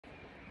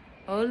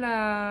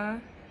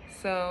Hola.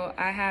 So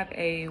I have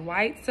a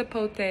white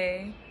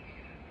sapote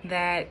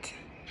that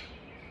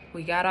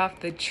we got off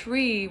the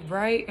tree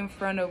right in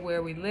front of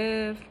where we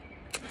live.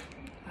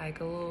 Like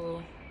a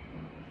little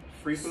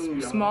free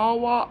food, small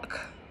walk.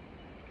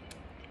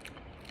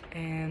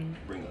 And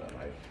bring a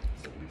knife.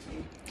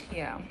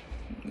 yeah,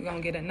 we're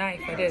gonna get a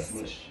knife for this.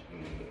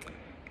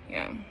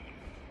 Yeah.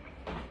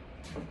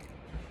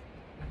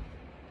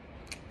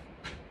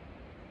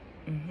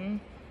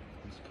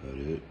 Let's cut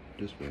it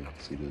this way.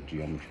 See the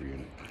geometry in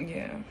it.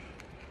 Yeah.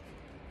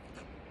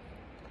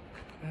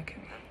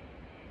 Okay.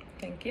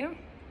 Thank you.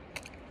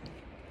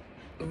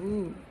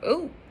 Ooh.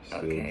 Ooh.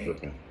 Okay.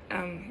 Dripping.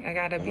 I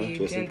gotta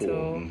be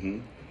gentle.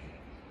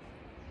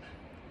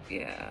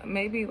 Yeah,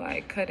 maybe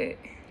like cut it.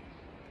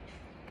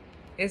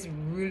 It's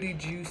really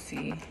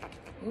juicy.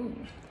 Ooh.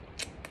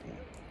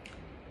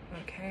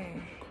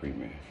 Okay.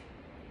 Creamy.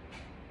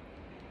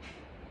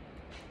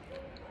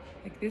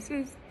 Like this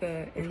is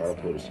the inside. Try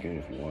to pull the skin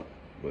if you want,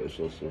 but it's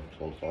so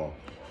close off.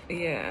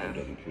 Yeah. It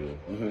doesn't kill.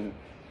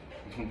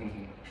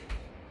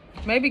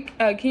 Maybe,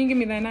 can you give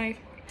me that knife?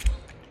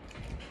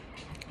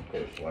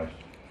 Okay, slice.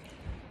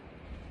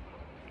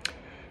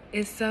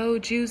 It's so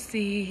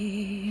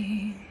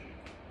juicy.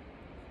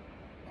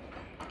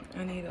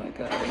 I need like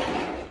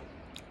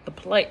a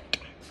plate.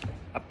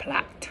 A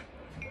plate.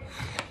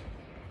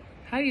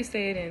 How do you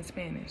say it in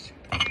Spanish?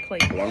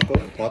 Plate. Blanco?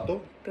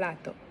 Plato?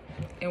 Plato.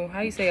 And how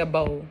do you say a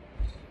bowl?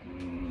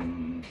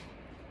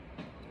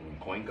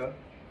 Cuenca?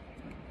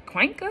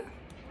 Cuenca?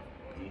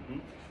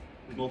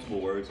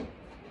 Multiple words.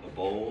 A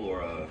bowl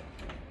or a...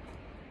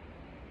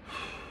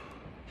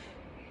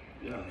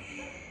 Yeah.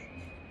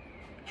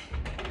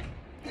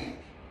 We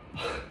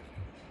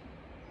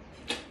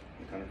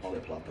kind of call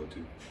it plato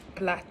too.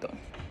 Plato.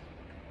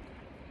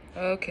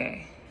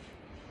 Okay.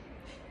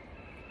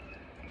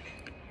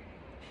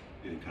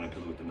 Yeah, you kind of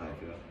kill it with the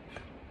knife, yeah?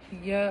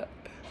 Yep.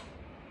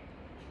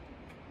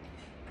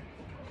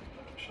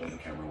 Show the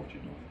camera what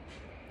you're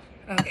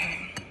doing.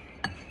 Okay.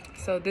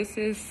 So this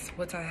is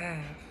what I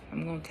have.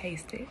 I'm gonna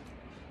taste it.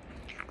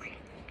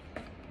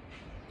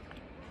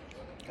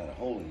 Got a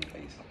hole in your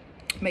face.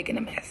 Making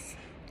a mess.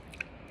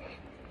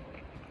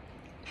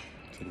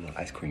 It's a little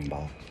ice cream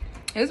ball.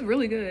 It's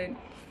really good.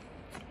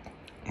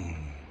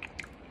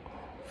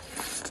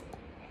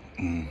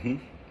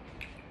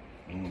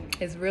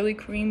 It's really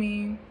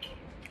creamy.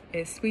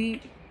 It's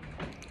sweet.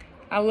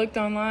 I looked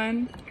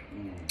online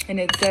and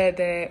it said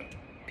that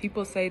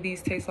people say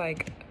these taste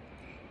like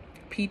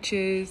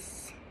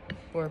peaches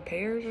or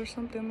pears or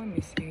something. Let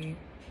me see.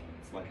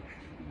 It's like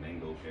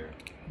mango pear.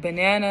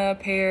 Banana,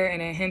 pear,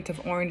 and a hint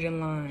of orange and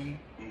lime.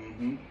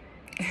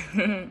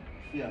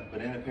 Yeah,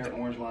 banana, pear,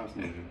 orange,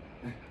 lime.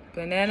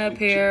 Banana,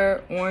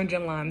 pear, orange,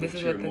 and lime. This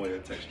is what the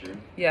texture.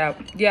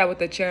 Yeah, with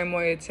the cherry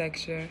moya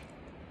texture.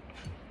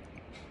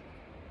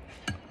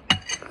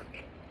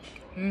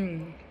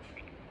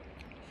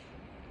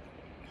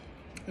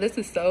 This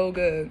is so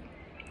good.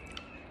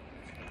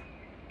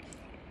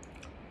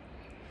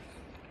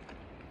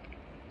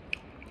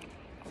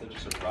 Such a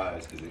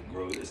surprise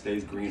because it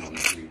stays green on the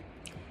tree.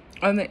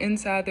 On the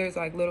inside, there's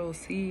like little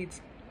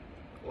seeds.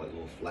 Like a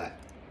little flat.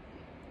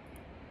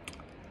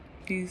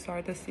 These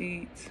are the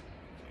seeds.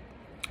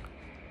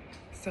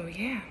 So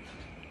yeah.